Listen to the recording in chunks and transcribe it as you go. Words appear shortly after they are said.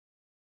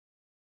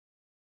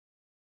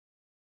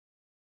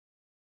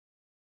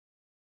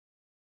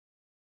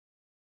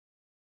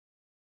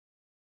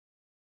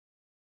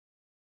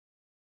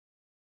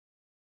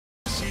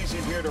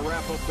here to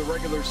wrap up the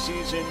regular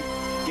season.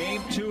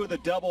 Game 2 of the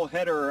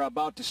doubleheader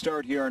about to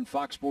start here on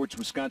Fox Sports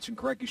Wisconsin.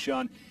 Correct you,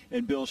 Sean,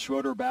 and Bill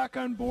Schroeder back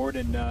on board.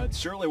 And it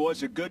certainly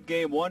was a good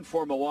game one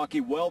for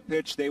Milwaukee. Well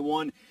pitched. They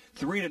won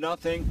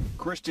 3-0.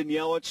 Christian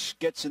Yelich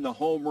gets in the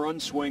home run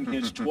swing,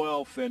 his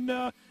 12th,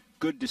 and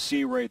good to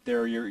see right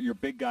there. Your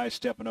big guy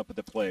stepping up at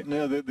the plate.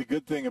 No, the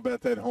good thing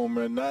about that home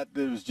run, not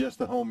that it was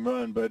just a home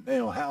run, but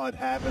how it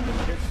happened, the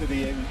pitch that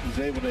he was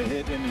able to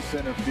hit into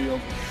center field.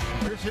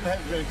 Christian has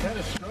been kind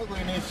of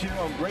struggling this year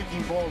on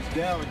breaking balls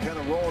down and kind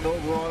of rolling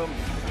over on them.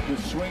 The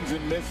swings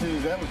and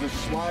misses, that was a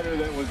slider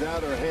that was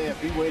out or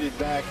half. He waited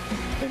back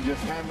and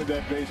just hammered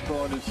that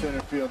baseball into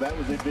center field. That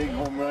was a big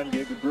home run,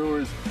 gave the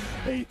Brewers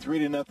a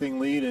 3-0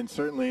 lead, and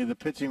certainly the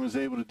pitching was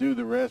able to do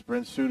the rest.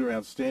 Brent Suter,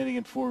 outstanding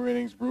in 4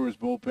 innings. Brewers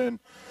bullpen,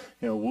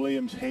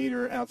 Williams,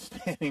 Hader,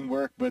 outstanding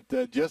work.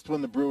 But just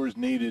when the Brewers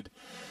needed,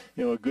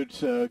 a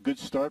good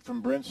start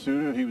from Brent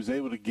Suter, he was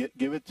able to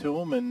give it to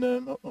him,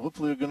 and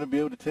hopefully they're going to be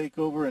able to take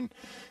over and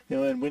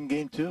win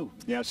game 2.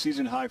 Yeah,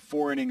 season high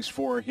 4 innings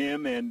for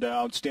him, and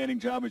outstanding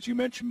job, as you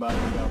mentioned, by the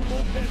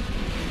bullpen.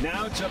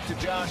 Now it's up to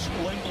Josh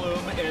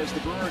Lindblom as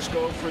the Brewers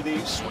go for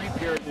the sweep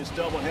here in this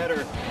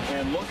doubleheader.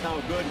 And look how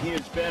good he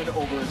has been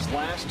over his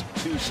last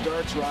 2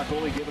 starts. Rock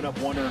only giving up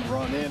 1 earned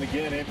run. And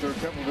again, after a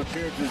couple of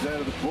appearances out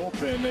of the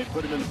bullpen, they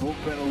put him in the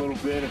bullpen a little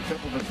bit. A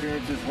couple of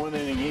appearances, 1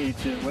 inning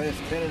each. And last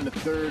 10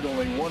 1/3,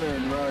 only 1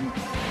 earned run.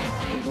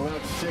 He's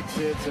allowed 6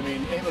 hits.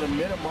 Able to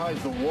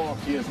minimize the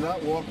walks. He has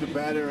not walked a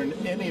batter in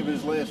any of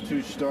his last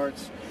 2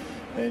 starts.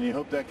 And you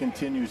hope that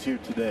continues here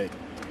today.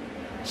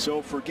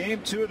 So for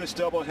game 2 of this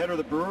doubleheader,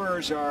 the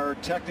Brewers are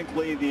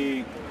technically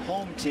the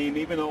home team,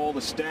 even though all the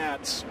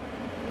stats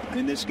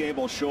in this game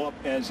will show up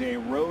as a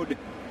road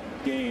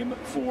game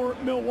for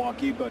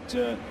Milwaukee. But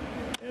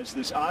as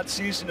this odd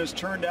season has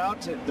turned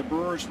out, the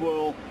Brewers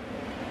will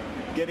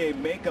get a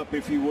makeup,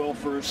 if you will,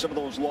 for some of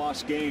those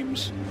lost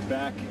games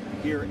back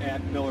here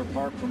at Miller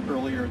Park from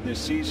earlier this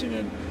season.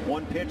 And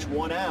 1 pitch,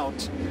 1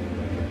 out.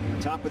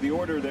 Top of the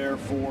order there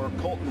for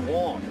Colton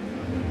Wong.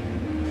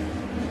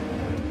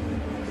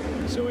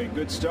 So a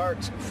good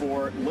start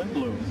for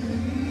Lindblom.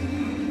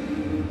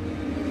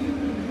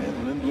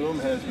 And Lindblom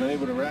has been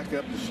able to rack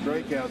up the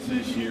strikeouts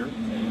this year.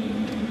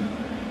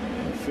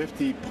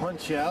 50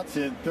 punch-outs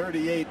in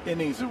 38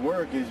 innings of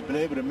work. He's been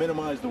able to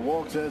minimize the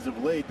walks as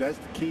of late. That's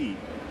the key.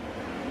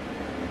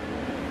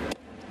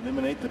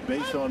 Eliminate the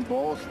base on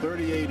balls.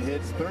 38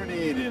 hits,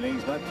 38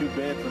 innings. Not too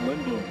bad for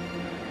Lindblom.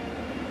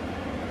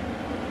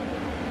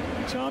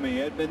 Tommy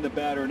Edman, the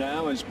batter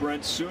now, is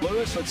Brent Suter.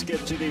 Lewis, let's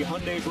get to the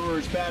Hyundai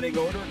Brewers batting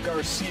order.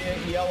 Garcia,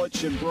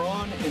 Yelich, and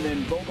Braun, and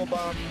then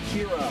Vogelbach,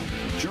 Kira,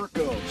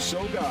 Jerko,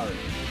 Sogard,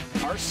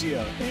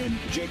 Arcia, and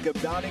Jacob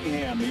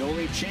Nottingham. The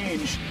only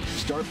change,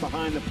 start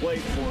behind the plate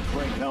for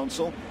Craig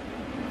Counsell.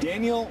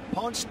 Daniel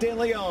Ponce de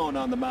Leon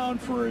on the mound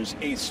for his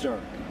 8th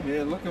start.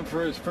 Yeah, looking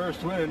for his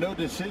first win. A no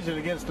decision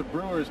against the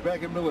Brewers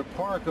back at Miller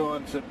Park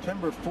on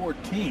September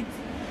 14th.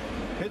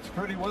 Pitched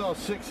pretty well,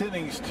 6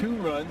 innings, 2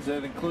 runs.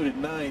 That included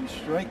 9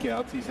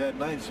 strikeouts. He's had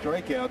 9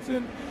 strikeouts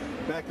in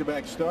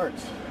back-to-back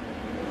starts.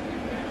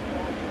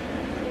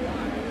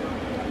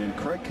 And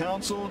Craig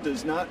Counsell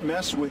does not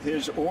mess with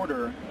his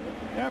order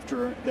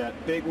after that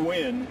big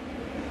win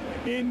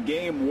in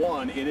game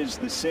 1. It is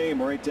the same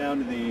right down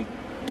to the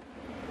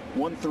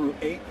 1 through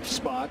 8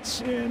 spots.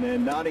 And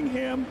then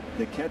Nottingham,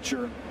 the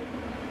catcher,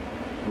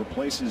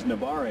 replaces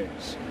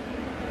Navarez.